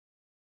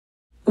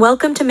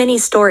Welcome to Mini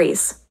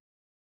Stories,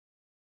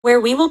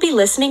 where we will be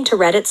listening to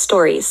Reddit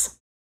stories.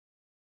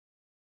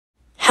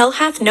 Hell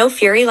hath no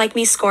fury like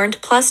me scorned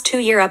plus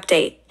 2-year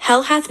update.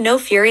 Hell hath no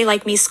fury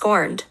like me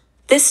scorned.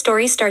 This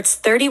story starts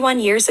 31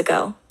 years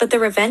ago, but the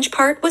revenge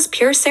part was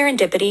pure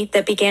serendipity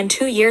that began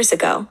 2 years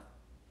ago.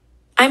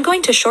 I'm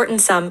going to shorten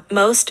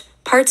most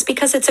parts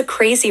because it's a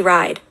crazy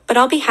ride, but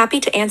I'll be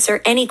happy to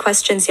answer any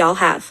questions y'all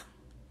have.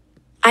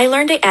 I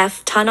learned a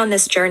ton on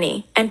this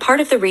journey, and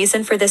part of the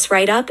reason for this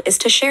write-up is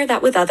to share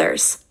that with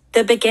others.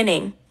 The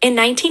beginning. In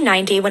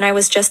 1990, when I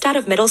was just out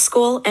of middle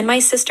school and my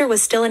sister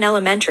was still in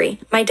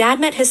elementary, my dad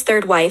met his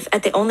third wife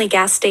at the only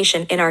gas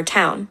station in our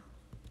town.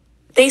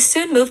 They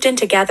soon moved in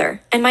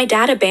together, and my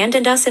dad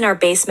abandoned us in our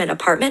basement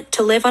apartment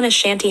to live on a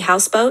shanty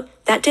houseboat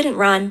that didn't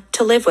run,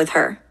 to live with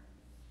her.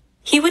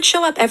 He would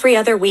show up every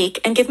other week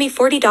and give me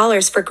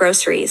 $40 for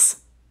groceries.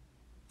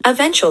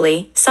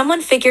 Eventually,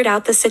 someone figured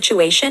out the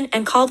situation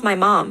and called my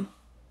mom.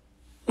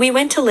 We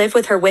went to live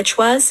with her, which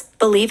was,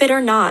 believe it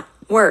or not,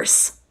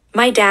 worse.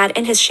 My dad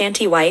and his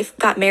shanty wife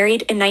got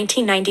married in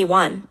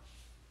 1991.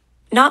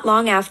 Not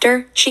long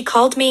after, she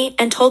called me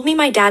and told me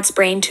my dad's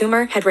brain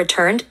tumor had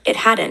returned, it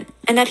hadn't,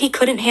 and that he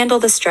couldn't handle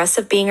the stress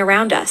of being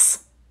around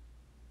us.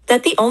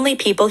 That the only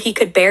people he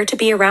could bear to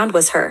be around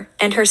was her,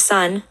 and her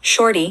son,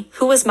 Shorty,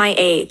 who was my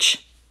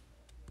age.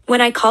 When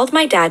I called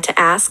my dad to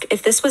ask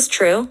if this was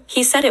true,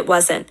 he said it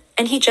wasn't,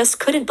 and he just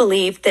couldn't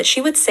believe that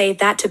she would say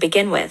that to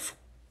begin with.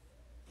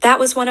 That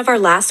was one of our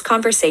last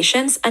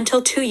conversations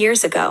until 2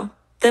 years ago.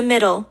 The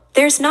middle.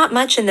 There's not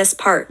much in this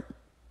part.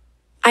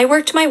 I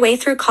worked my way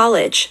through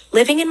college,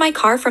 living in my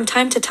car from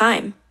time to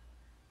time.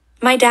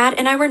 My dad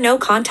and I were no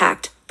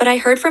contact, but I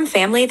heard from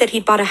family that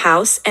he'd bought a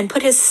house and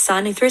put his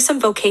son through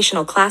some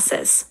vocational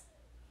classes.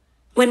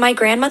 When my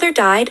grandmother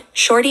died,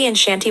 Shorty and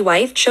shanty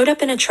wife showed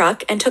up in a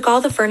truck and took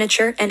all the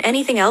furniture and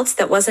anything else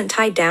that wasn't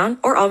tied down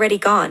or already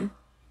gone.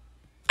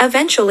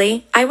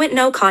 Eventually, I went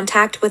no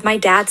contact with my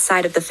dad's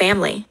side of the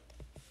family.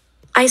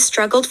 I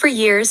struggled for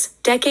years,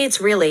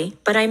 decades really,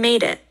 but I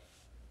made it.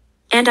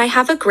 And I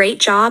have a great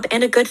job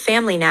and a good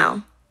family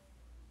now.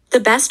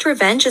 The best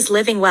revenge is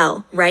living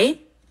well,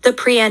 right? The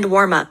pre-end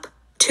warm-up.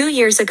 2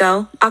 years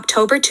ago,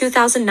 October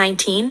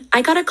 2019,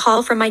 I got a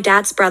call from my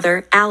dad's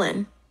brother,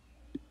 Alan.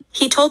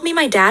 He told me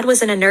my dad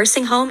was in a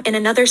nursing home in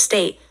another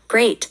state,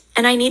 great,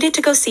 and I needed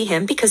to go see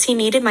him because he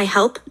needed my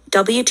help,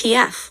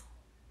 WTF.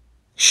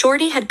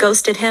 Shorty had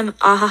ghosted him,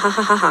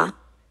 ahahahaha.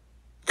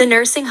 The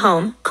nursing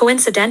home,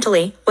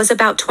 coincidentally, was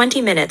about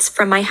 20 minutes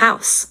from my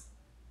house.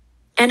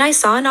 And I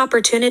saw an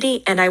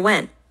opportunity and I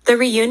went. The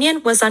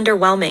reunion was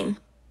underwhelming.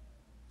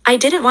 I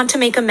didn't want to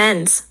make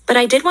amends, but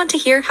I did want to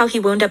hear how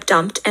he wound up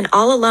dumped and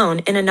all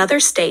alone in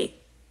another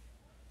state.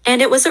 And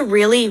it was a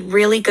really,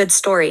 really good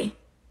story.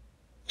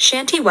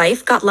 Shanty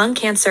wife got lung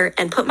cancer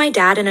and put my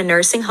dad in a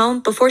nursing home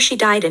before she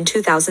died in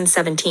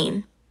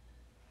 2017.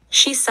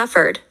 She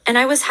suffered, and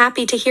I was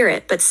happy to hear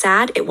it, but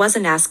sad it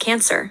wasn't as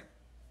cancer.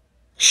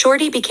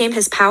 Shorty became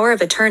his power of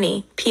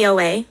attorney,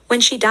 POA, when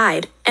she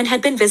died, and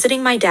had been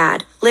visiting my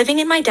dad, living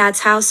in my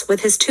dad's house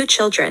with his 2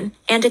 children,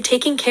 and had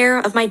taken care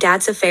of my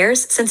dad's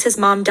affairs since his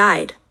mom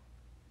died.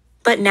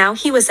 But now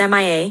he was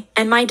MIA,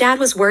 and my dad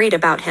was worried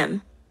about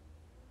him.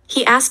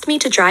 He asked me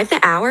to drive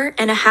the hour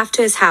and a half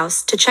to his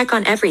house to check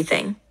on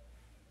everything.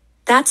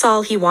 That's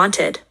all he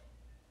wanted.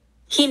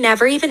 He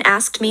never even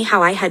asked me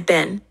how I had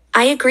been.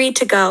 I agreed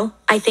to go,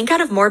 I think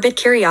out of morbid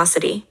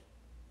curiosity.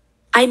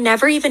 I'd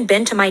never even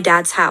been to my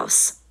dad's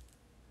house.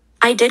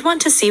 I did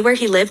want to see where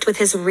he lived with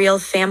his real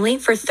family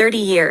for 30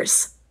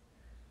 years.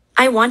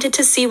 I wanted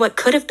to see what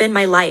could have been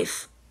my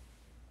life.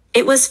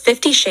 It was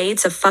 50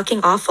 shades of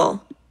fucking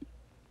awful.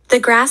 The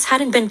grass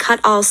hadn't been cut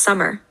all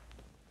summer.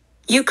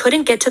 You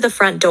couldn't get to the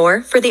front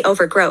door for the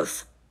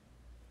overgrowth.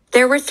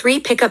 There were 3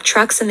 pickup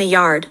trucks in the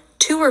yard,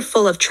 2 were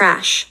full of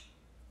trash.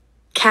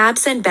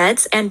 Cabs and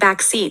beds and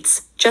back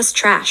seats, just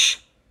trash.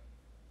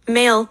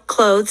 Mail,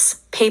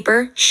 clothes,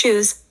 paper,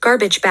 shoes,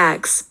 garbage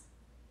bags.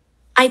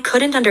 I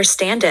couldn't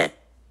understand it.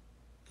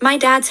 My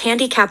dad's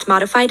handicapped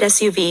modified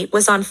SUV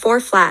was on 4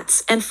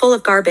 flats and full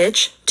of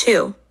garbage,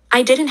 too.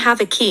 I didn't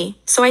have a key,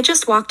 so I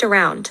just walked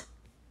around.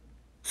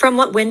 From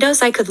what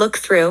windows I could look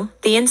through,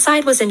 the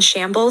inside was in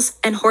shambles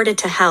and hoarded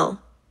to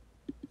hell.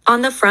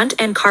 On the front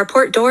and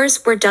carport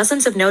doors were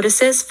dozens of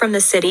notices from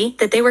the city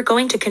that they were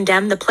going to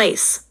condemn the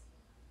place.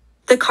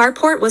 The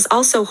carport was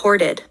also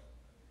hoarded.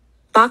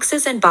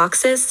 Boxes and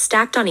boxes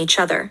stacked on each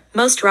other,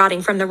 most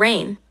rotting from the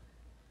rain.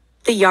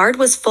 The yard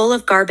was full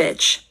of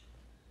garbage.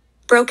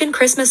 Broken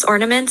Christmas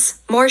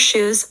ornaments, more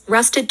shoes,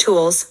 rusted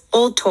tools,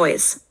 old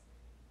toys.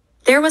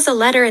 There was a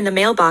letter in the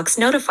mailbox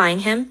notifying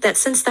him that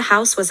since the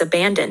house was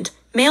abandoned,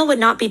 mail would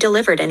not be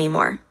delivered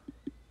anymore.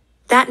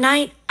 That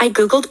night, I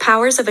Googled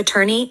powers of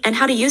attorney and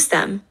how to use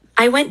them.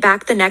 I went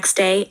back the next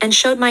day and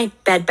showed my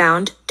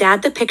bedbound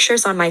dad the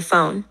pictures on my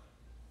phone.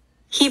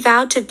 He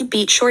vowed to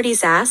beat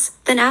Shorty's ass,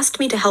 then asked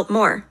me to help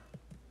more.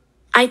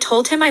 I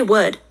told him I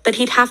would, but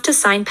he'd have to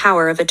sign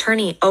power of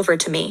attorney over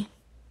to me.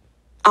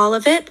 All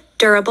of it,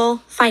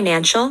 durable,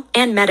 financial,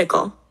 and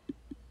medical.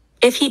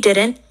 If he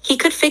didn't, he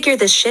could figure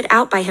this shit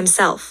out by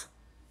himself.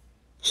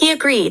 He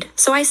agreed,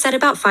 so I set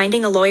about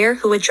finding a lawyer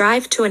who would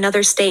drive to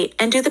another state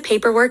and do the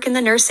paperwork in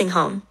the nursing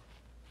home.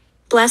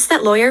 Bless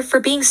that lawyer for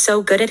being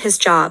so good at his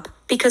job,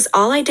 because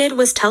all I did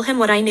was tell him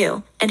what I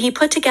knew, and he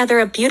put together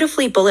a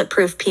beautifully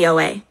bulletproof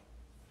POA.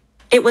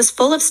 It was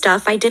full of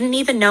stuff I didn't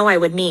even know I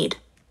would need.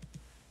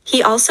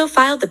 He also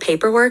filed the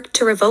paperwork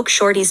to revoke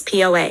Shorty's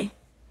POA.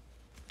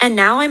 And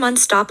now I'm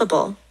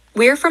unstoppable.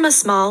 We're from a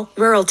small,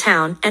 rural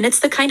town, and it's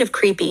the kind of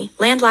creepy,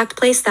 landlocked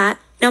place that,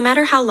 no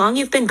matter how long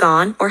you've been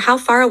gone or how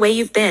far away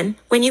you've been,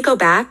 when you go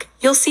back,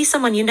 you'll see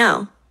someone you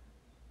know.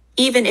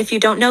 Even if you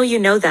don't know you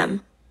know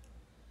them.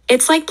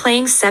 It's like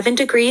playing 7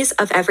 degrees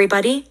of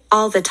everybody,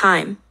 all the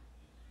time.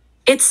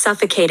 It's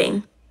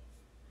suffocating.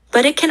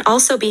 But it can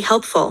also be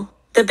helpful.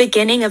 The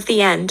beginning of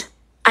the end.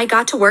 I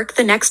got to work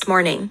the next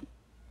morning.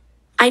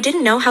 I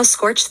didn't know how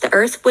scorched the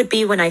earth would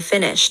be when I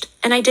finished,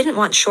 and I didn't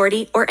want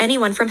Shorty or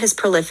anyone from his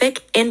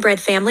prolific, inbred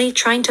family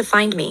trying to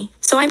find me,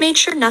 so I made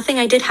sure nothing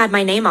I did had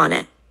my name on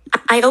it.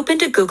 I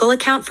opened a Google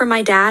account for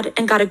my dad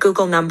and got a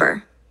Google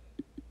number.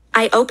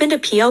 I opened a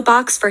P.O.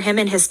 box for him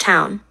in his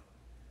town.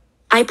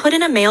 I put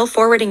in a mail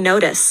forwarding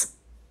notice.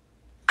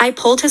 I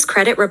pulled his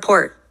credit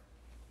report.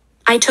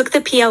 I took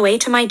the POA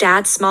to my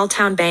dad's small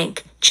town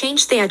bank,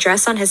 changed the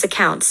address on his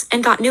accounts,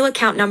 and got new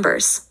account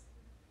numbers.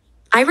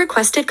 I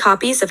requested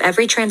copies of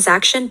every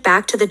transaction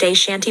back to the day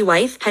Shanty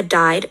wife had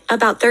died,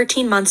 about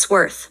 13 months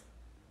worth.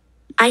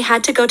 I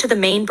had to go to the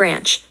main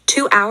branch,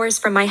 2 hours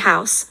from my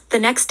house, the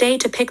next day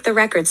to pick the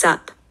records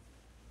up.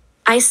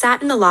 I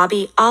sat in the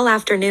lobby all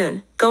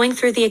afternoon, going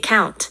through the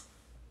account.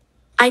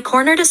 I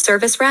cornered a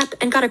service rep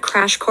and got a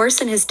crash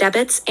course in his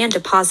debits and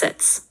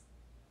deposits.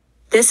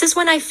 This is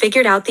when I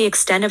figured out the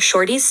extent of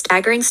Shorty's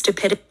staggering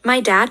stupidity. My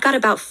dad got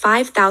about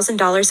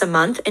 $5,000 a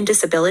month in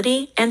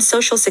disability and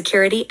Social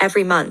Security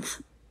every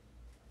month.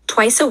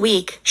 Twice a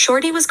week,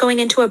 Shorty was going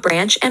into a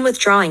branch and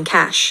withdrawing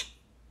cash.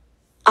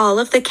 All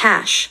of the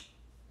cash.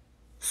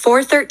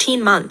 For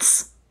 13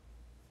 months.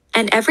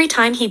 And every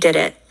time he did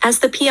it, as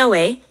the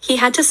POA, he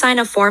had to sign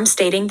a form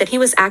stating that he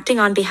was acting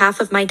on behalf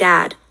of my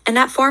dad, and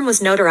that form was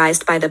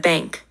notarized by the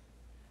bank.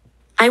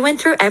 I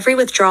went through every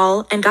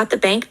withdrawal and got the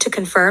bank to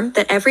confirm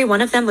that every one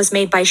of them was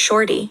made by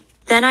Shorty.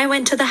 Then I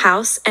went to the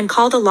house and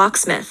called a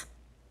locksmith.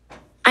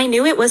 I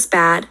knew it was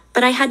bad,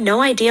 but I had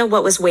no idea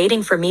what was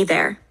waiting for me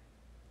there.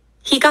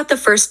 He got the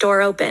first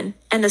door open,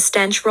 and the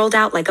stench rolled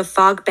out like a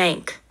fog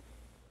bank.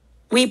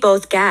 We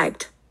both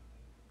gagged.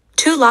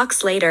 2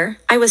 locks later,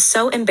 I was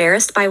so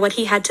embarrassed by what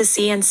he had to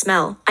see and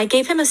smell, I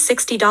gave him a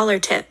 $60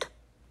 tip.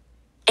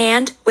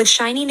 And, with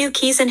shiny new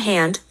keys in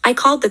hand, I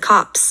called the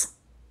cops.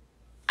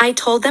 I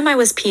told them I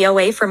was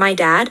POA for my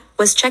dad,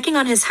 was checking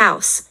on his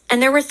house,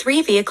 and there were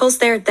 3 vehicles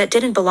there that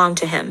didn't belong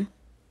to him.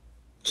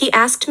 He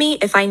asked me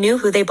if I knew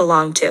who they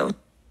belonged to.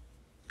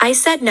 I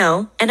said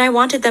no, and I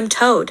wanted them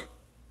towed.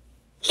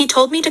 He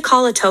told me to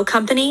call a tow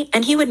company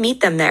and he would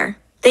meet them there.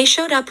 They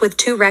showed up with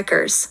 2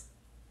 wreckers.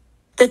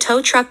 The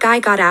tow truck guy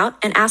got out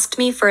and asked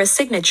me for a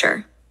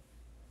signature.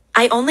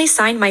 I only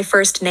signed my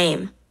first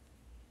name.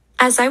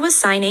 As I was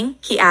signing,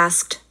 he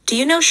asked, "Do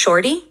you know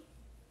Shorty?"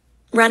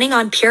 Running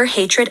on pure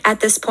hatred at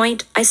this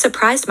point, I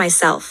surprised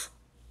myself.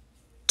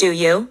 "Do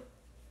you?"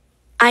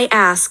 I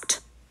asked.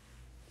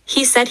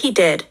 He said he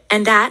did,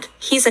 and that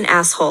he's an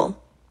asshole.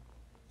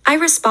 I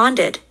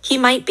responded, "He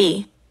might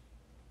be.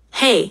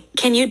 Hey,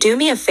 can you do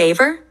me a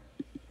favor?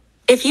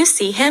 If you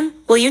see him,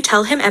 will you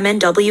tell him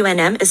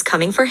MNWNM is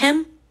coming for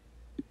him?"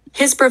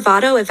 His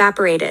bravado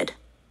evaporated.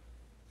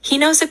 He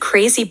knows a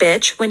crazy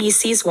bitch when he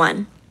sees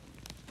one.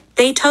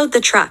 They towed the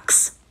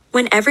trucks.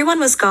 When everyone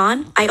was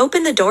gone, I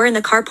opened the door in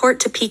the carport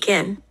to peek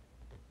in.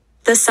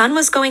 The sun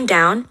was going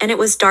down and it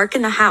was dark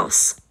in the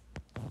house.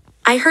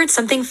 I heard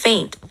something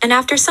faint, and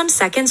after some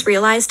seconds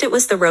realized it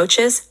was the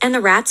roaches and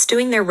the rats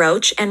doing their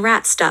roach and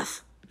rat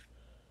stuff.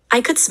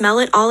 I could smell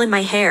it all in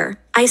my hair.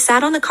 I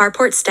sat on the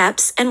carport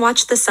steps and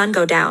watched the sun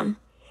go down.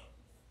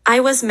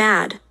 I was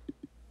mad.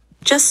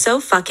 Just so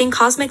fucking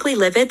cosmically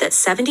livid that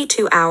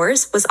 72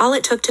 hours was all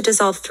it took to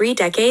dissolve 3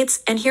 decades,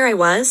 and here I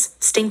was,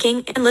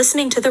 stinking and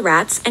listening to the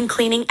rats and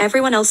cleaning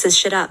everyone else's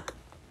shit up.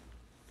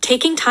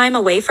 Taking time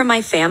away from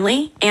my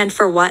family, and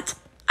for what?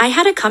 I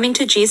had a coming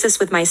to Jesus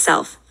with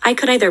myself. I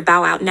could either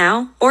bow out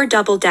now, or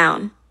double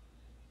down.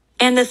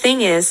 And the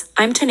thing is,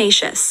 I'm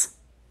tenacious.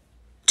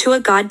 To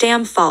a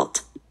goddamn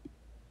fault.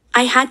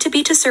 I had to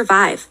be to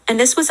survive, and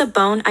this was a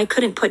bone I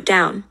couldn't put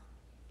down.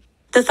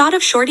 The thought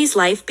of Shorty's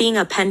life being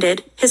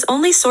upended, his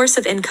only source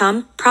of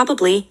income,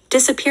 probably,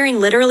 disappearing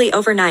literally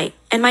overnight,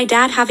 and my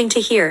dad having to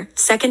hear,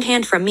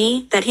 secondhand from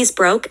me, that he's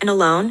broke and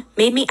alone,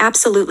 made me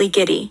absolutely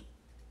giddy.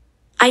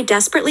 I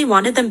desperately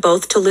wanted them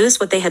both to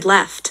lose what they had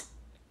left.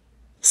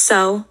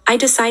 So, I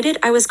decided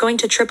I was going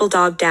to triple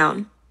dog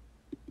down.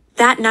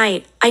 That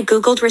night, I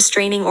Googled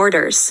restraining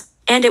orders,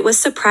 and it was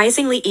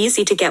surprisingly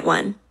easy to get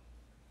one.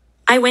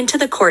 I went to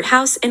the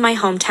courthouse in my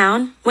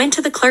hometown, went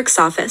to the clerk's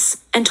office,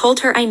 and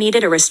told her I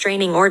needed a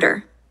restraining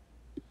order.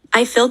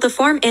 I filled the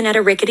form in at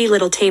a rickety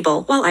little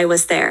table while I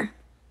was there.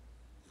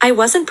 I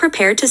wasn't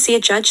prepared to see a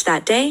judge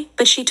that day,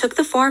 but she took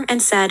the form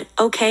and said,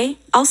 "Okay,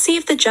 I'll see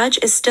if the judge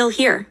is still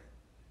here."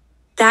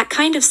 That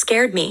kind of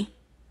scared me.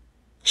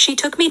 She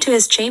took me to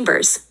his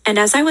chambers, and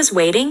as I was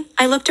waiting,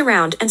 I looked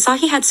around and saw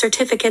he had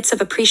certificates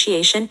of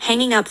appreciation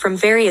hanging up from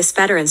various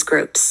veterans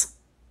groups.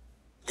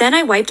 Then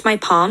I wiped my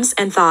palms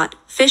and thought,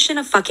 fish in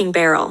a fucking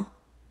barrel.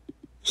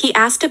 He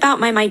asked about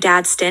my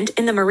dad's stint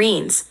in the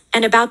Marines,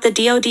 and about the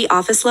DoD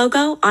office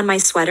logo on my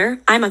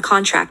sweater. I'm a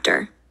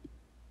contractor.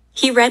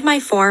 He read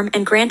my form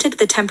and granted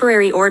the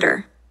temporary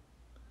order.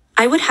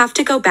 I would have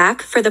to go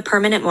back for the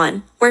permanent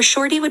one, where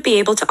Shorty would be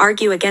able to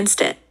argue against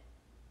it.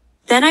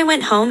 Then I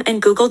went home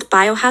and Googled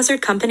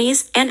biohazard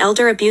companies and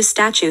elder abuse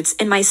statutes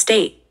in my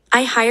state.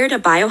 I hired a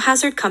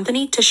biohazard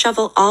company to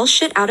shovel all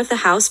shit out of the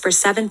house for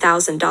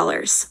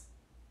 $7,000.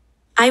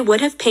 I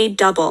would have paid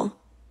double.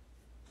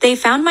 They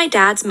found my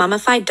dad's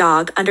mummified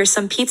dog under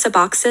some pizza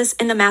boxes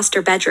in the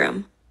master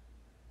bedroom.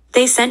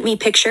 They sent me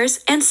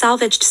pictures and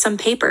salvaged some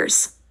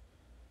papers.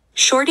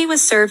 Shorty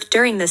was served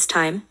during this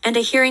time, and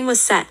a hearing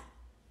was set.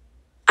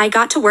 I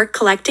got to work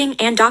collecting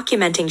and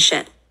documenting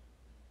shit.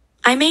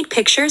 I made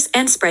pictures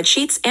and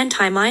spreadsheets and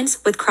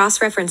timelines with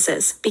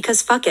cross-references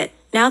because fuck it,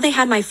 now they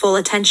had my full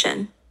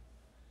attention.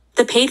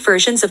 The paid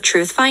versions of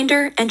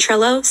Truthfinder and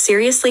Trello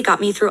seriously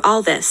got me through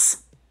all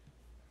this.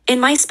 In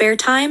my spare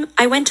time,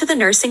 I went to the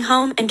nursing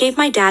home and gave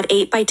my dad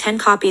 8x10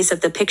 copies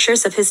of the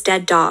pictures of his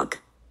dead dog.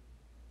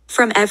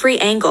 From every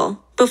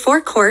angle.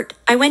 Before court,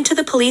 I went to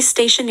the police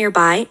station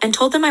nearby and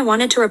told them I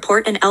wanted to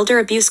report an elder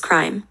abuse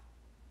crime.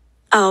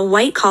 A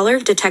white-collar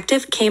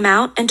detective came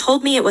out and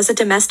told me it was a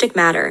domestic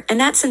matter and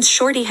that since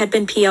Shorty had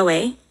been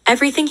POA,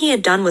 everything he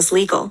had done was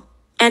legal.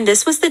 And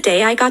this was the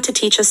day I got to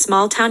teach a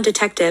small-town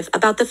detective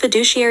about the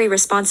fiduciary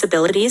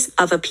responsibilities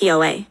of a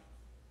POA.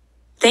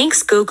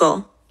 Thanks,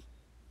 Google.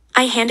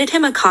 I handed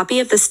him a copy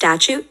of the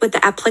statute with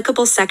the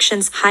applicable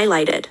sections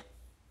highlighted.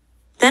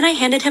 Then I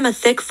handed him a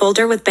thick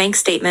folder with bank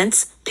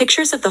statements,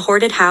 pictures of the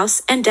hoarded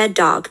house and dead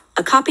dog,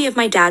 a copy of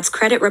my dad's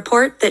credit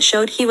report that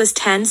showed he was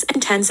tens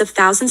and tens of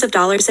thousands of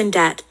dollars in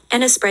debt,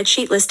 and a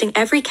spreadsheet listing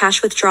every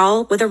cash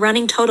withdrawal with a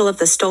running total of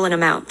the stolen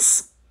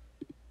amounts.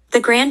 The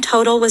grand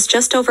total was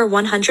just over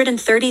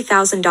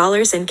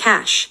 $130,000 in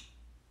cash.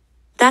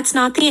 That's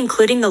not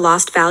including the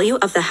lost value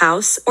of the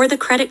house or the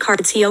credit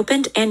cards he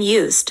opened and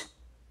used.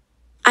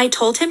 I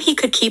told him he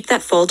could keep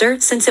that folder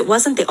since it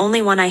wasn't the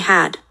only one I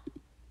had.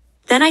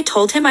 Then I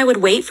told him I would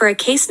wait for a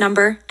case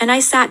number, and I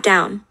sat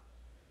down.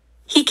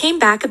 He came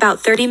back about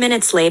 30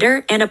 minutes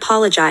later and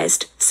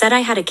apologized, said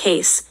I had a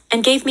case,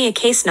 and gave me a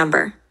case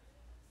number.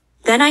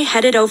 Then I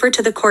headed over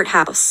to the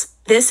courthouse.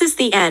 This is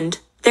the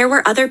end. There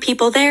were other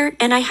people there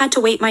and I had to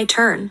wait my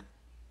turn.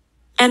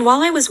 And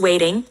while I was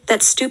waiting,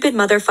 that stupid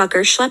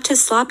motherfucker schlepped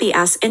his sloppy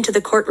ass into the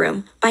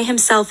courtroom, by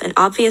himself and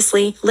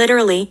obviously,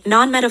 literally,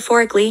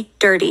 non-metaphorically,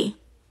 dirty.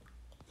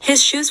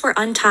 His shoes were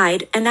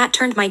untied and that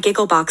turned my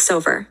giggle box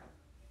over.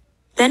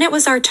 Then it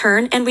was our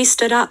turn and we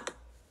stood up.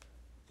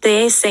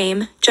 The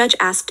same judge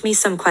asked me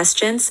some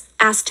questions,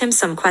 asked him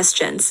some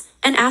questions,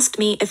 and asked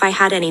me if I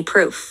had any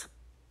proof.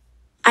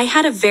 I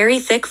had a very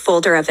thick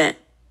folder of it.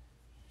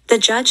 The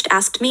judge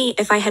asked me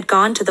if I had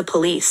gone to the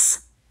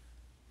police.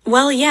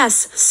 Well,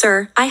 yes,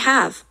 sir, I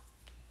have.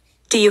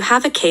 Do you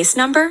have a case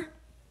number?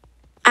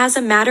 As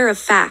a matter of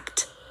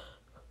fact.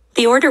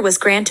 The order was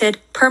granted,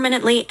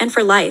 permanently and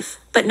for life,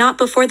 but not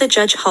before the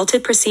judge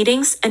halted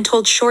proceedings and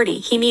told Shorty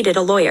he needed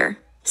a lawyer.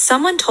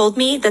 Someone told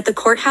me that the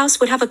courthouse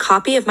would have a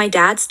copy of my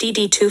dad's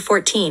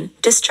DD-214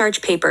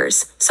 discharge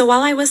papers, so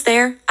while I was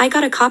there, I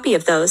got a copy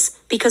of those,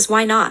 because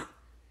why not?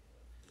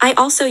 I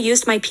also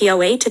used my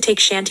POA to take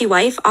Shanty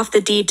wife off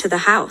the deed to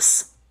the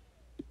house.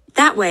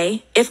 That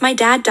way, if my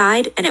dad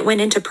died and it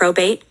went into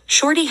probate,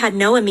 Shorty had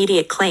no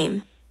immediate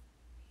claim.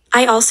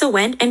 I also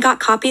went and got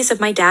copies of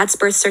my dad's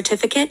birth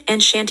certificate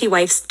and Shanty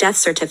wife's death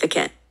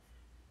certificate.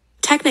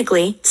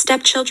 Technically,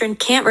 stepchildren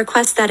can't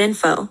request that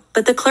info,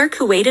 but the clerk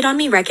who waited on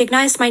me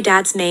recognized my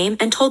dad's name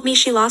and told me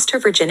she lost her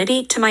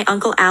virginity to my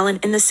Uncle Alan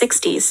in the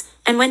 60s,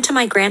 and went to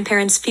my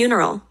grandparents'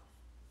 funeral.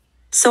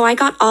 So I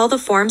got all the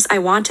forms I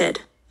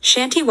wanted.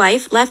 Shanty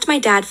wife left my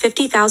dad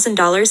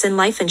 $50,000 in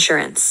life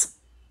insurance.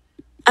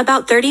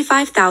 About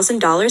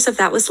 $35,000 of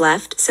that was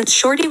left since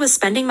Shorty was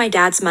spending my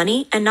dad's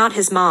money and not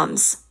his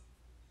mom's.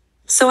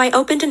 So I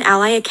opened an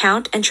Ally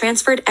account and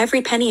transferred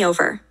every penny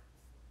over.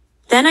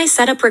 Then I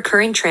set up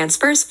recurring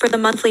transfers for the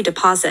monthly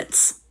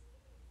deposits.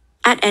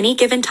 At any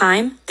given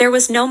time, there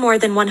was no more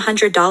than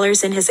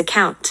 $100 in his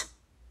account.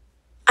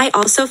 I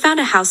also found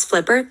a house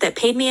flipper that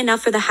paid me enough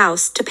for the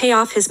house to pay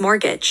off his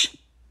mortgage.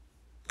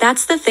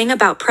 That's the thing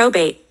about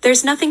probate,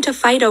 there's nothing to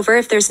fight over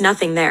if there's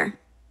nothing there.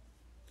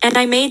 And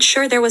I made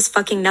sure there was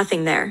fucking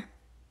nothing there.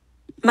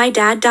 My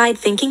dad died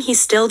thinking he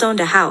still owned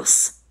a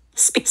house.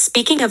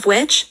 Speaking of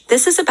which,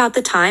 this is about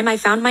the time I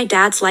found my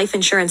dad's life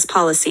insurance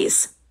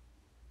policies.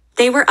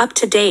 They were up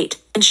to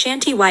date, and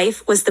Shanty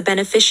wife was the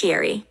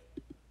beneficiary.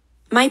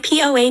 My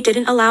POA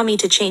didn't allow me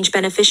to change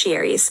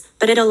beneficiaries,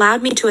 but it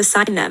allowed me to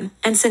assign them,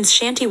 and since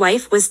Shanty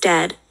wife was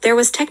dead, there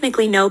was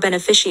technically no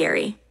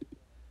beneficiary.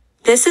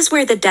 This is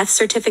where the death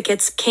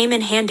certificates came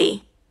in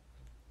handy.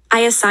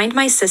 I assigned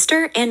my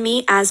sister and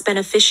me as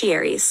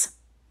beneficiaries.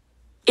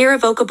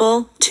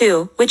 Irrevocable,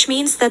 too, which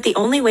means that the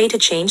only way to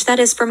change that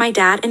is for my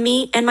dad and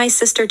me and my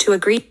sister to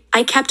agree.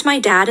 I kept my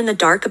dad in the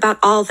dark about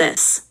all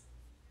this.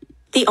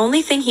 The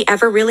only thing he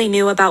ever really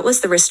knew about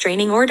was the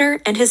restraining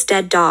order and his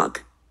dead dog.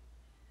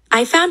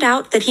 I found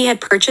out that he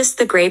had purchased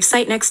the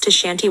gravesite next to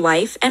Shanty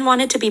wife and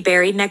wanted to be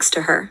buried next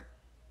to her.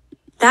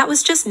 That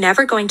was just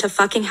never going to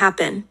fucking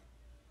happen.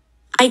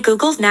 I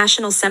googled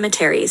national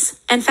cemeteries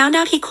and found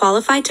out he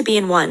qualified to be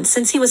in one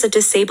since he was a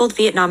disabled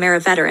Vietnam-era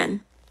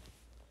veteran.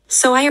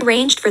 So I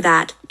arranged for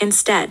that,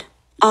 instead.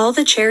 All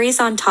the cherries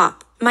on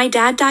top. My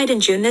dad died in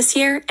June this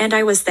year and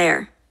I was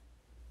there.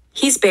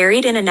 He's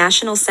buried in a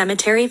national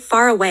cemetery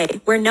far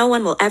away where no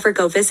one will ever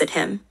go visit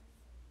him.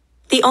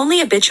 The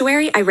only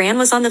obituary I ran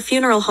was on the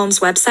funeral home's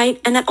website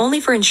and that only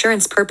for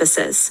insurance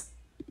purposes.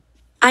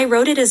 I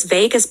wrote it as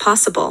vague as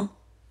possible.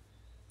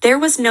 There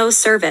was no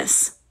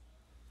service.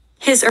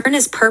 His urn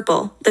is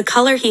purple, the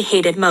color he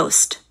hated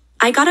most.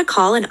 I got a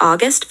call in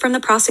August from the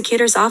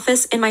prosecutor's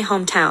office in my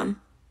hometown.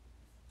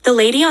 The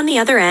lady on the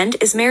other end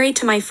is married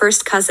to my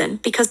first cousin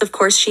because of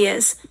course she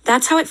is.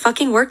 That's how it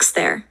fucking works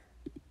there.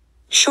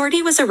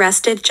 Shorty was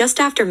arrested just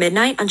after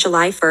midnight on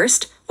July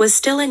 1st, was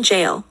still in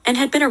jail, and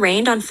had been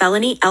arraigned on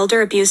felony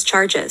elder abuse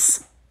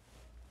charges.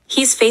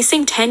 He's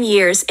facing 10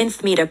 years in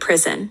FMETA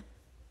prison.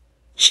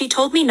 She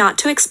told me not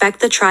to expect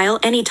the trial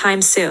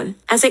anytime soon,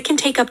 as it can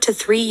take up to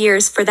 3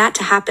 years for that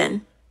to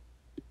happen.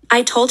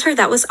 I told her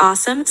that was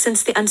awesome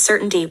since the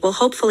uncertainty will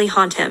hopefully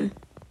haunt him.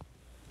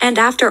 And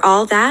after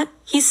all that,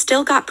 he's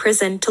still got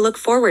prison to look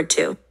forward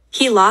to.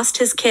 He lost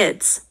his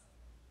kids.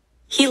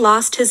 He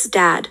lost his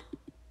dad.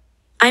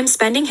 I'm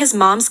spending his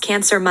mom's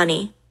cancer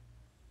money.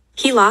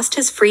 He lost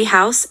his free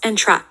house and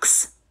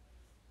trucks.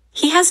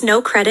 He has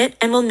no credit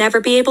and will never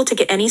be able to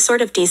get any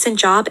sort of decent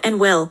job and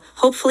will,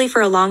 hopefully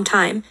for a long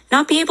time,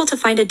 not be able to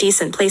find a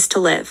decent place to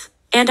live.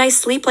 And I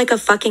sleep like a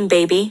fucking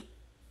baby.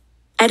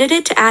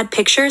 Edited to add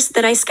pictures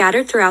that I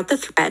scattered throughout the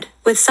thread,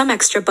 with some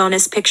extra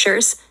bonus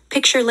pictures,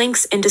 picture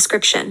links in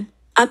description.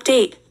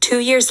 Update, 2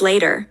 years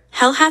later,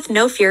 Hell Hath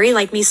No Fury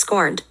Like Me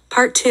Scorned,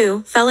 Part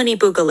 2, Felony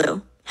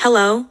Boogaloo.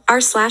 Hello,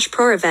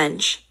 r/pro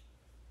revenge.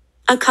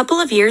 A couple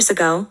of years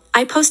ago,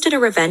 I posted a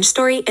revenge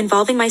story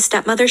involving my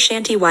stepmother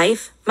Shanty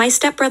wife, my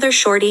stepbrother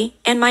Shorty,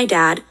 and my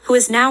dad, who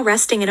is now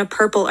resting in a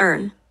purple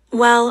urn.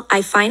 Well,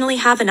 I finally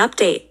have an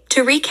update.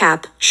 To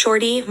recap,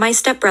 Shorty, my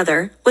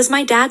stepbrother, was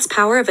my dad's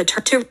power of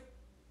attorney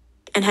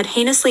and had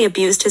heinously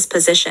abused his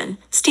position,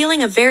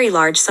 stealing a very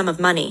large sum of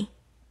money.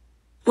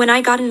 When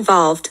I got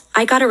involved,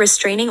 I got a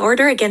restraining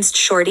order against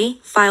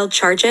Shorty, filed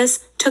charges,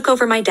 took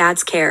over my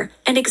dad's care,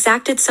 and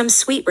exacted some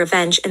sweet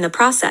revenge in the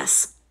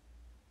process.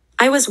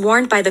 I was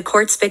warned by the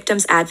court's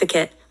victim's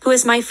advocate, who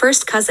is my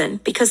first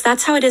cousin because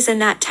that's how it is in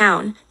that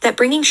town, that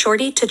bringing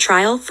Shorty to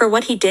trial for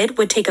what he did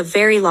would take a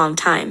very long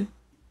time.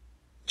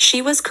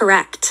 She was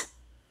correct.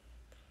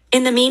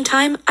 In the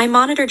meantime, I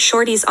monitored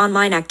Shorty's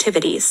online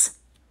activities.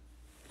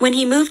 When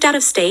he moved out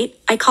of state,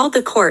 I called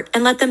the court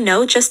and let them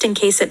know just in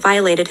case it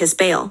violated his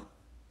bail.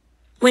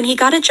 When he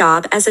got a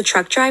job as a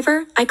truck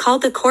driver, I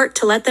called the court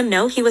to let them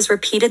know he was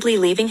repeatedly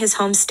leaving his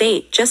home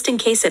state just in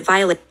case it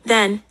violated.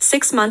 Then,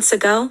 6 months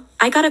ago,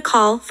 I got a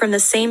call from the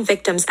same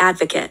victim's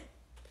advocate.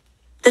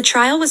 The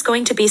trial was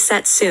going to be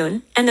set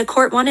soon, and the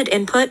court wanted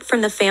input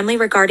from the family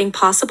regarding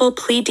possible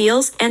plea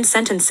deals and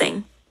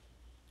sentencing.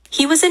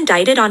 He was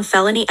indicted on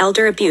felony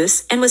elder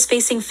abuse and was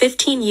facing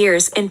 15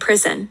 years in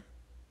prison.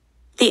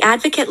 The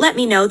advocate let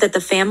me know that the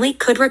family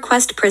could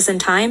request prison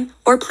time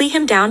or plea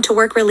him down to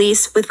work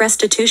release with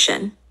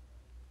restitution.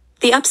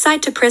 The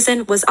upside to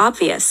prison was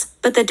obvious,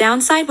 but the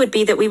downside would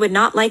be that we would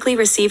not likely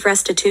receive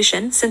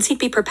restitution since he'd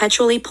be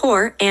perpetually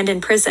poor and in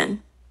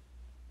prison.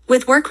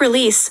 With work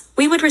release,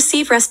 we would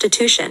receive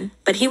restitution,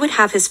 but he would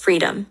have his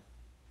freedom.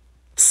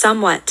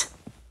 Somewhat.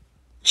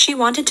 She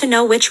wanted to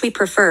know which we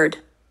preferred.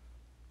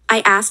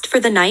 I asked for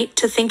the night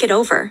to think it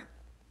over.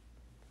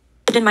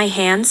 It in my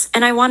hands,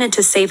 and I wanted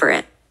to savor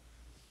it.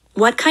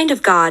 What kind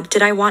of God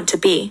did I want to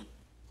be?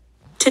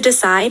 To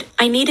decide,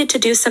 I needed to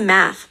do some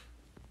math.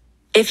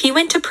 If he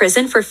went to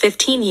prison for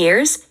 15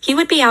 years, he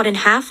would be out in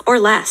half or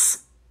less.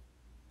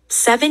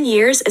 7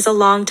 years is a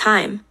long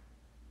time.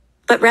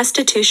 But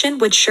restitution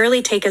would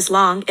surely take as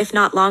long if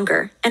not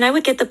longer, and I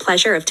would get the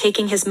pleasure of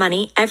taking his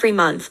money every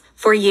month,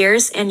 for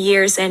years and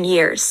years and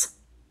years.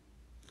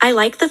 I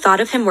like the thought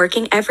of him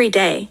working every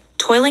day,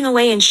 toiling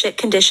away in shit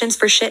conditions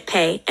for shit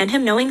pay, and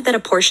him knowing that a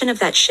portion of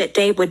that shit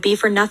day would be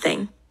for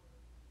nothing.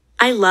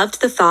 I loved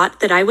the thought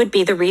that I would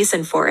be the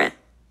reason for it.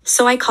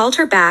 So I called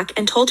her back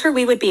and told her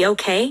we would be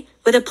okay,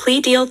 with a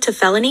plea deal to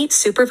felony,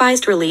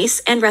 supervised release,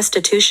 and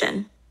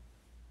restitution.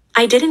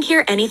 I didn't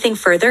hear anything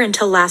further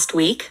until last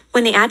week,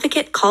 when the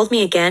advocate called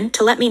me again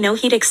to let me know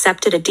he'd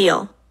accepted a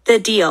deal. The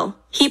deal: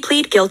 he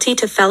plead guilty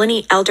to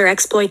felony elder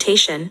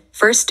exploitation,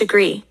 1st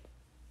degree.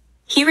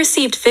 He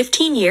received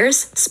 15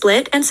 years,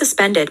 split and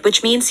suspended,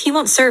 which means he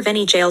won't serve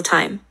any jail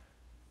time.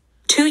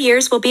 2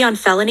 years will be on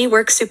felony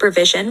work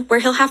supervision, where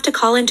he'll have to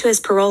call into his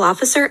parole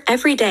officer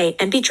every day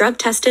and be drug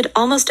tested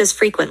almost as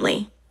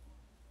frequently.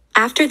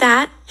 After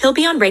that, he'll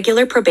be on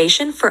regular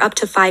probation for up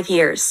to 5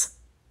 years.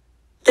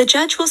 The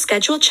judge will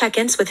schedule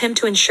check-ins with him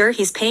to ensure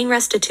he's paying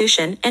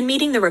restitution and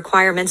meeting the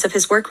requirements of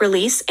his work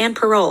release and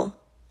parole.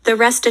 The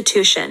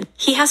restitution: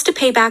 he has to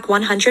pay back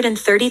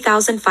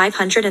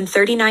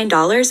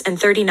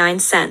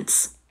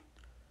 $130,539.39.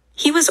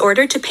 He was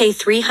ordered to pay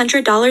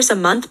 $300 a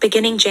month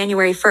beginning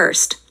January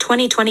 1st,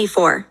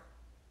 2024.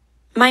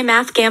 My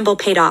math gamble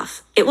paid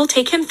off. It will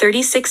take him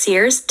 36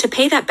 years to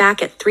pay that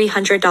back at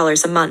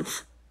 $300 a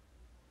month.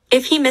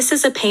 If he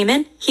misses a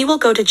payment, he will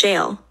go to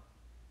jail.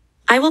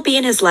 I will be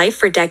in his life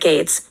for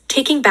decades,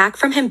 taking back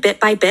from him bit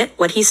by bit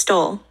what he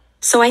stole.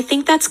 So I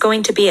think that's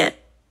going to be it.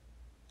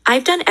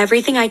 I've done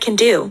everything I can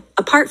do,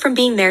 apart from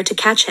being there to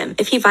catch him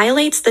if he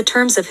violates the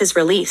terms of his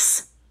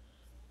release.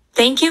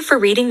 Thank you for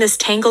reading this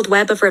tangled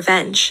web of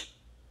revenge.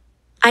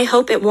 I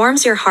hope it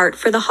warms your heart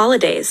for the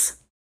holidays.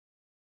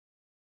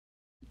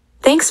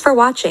 Thanks for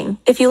watching.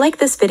 If you like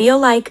this video,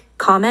 like,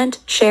 comment,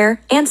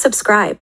 share, and subscribe.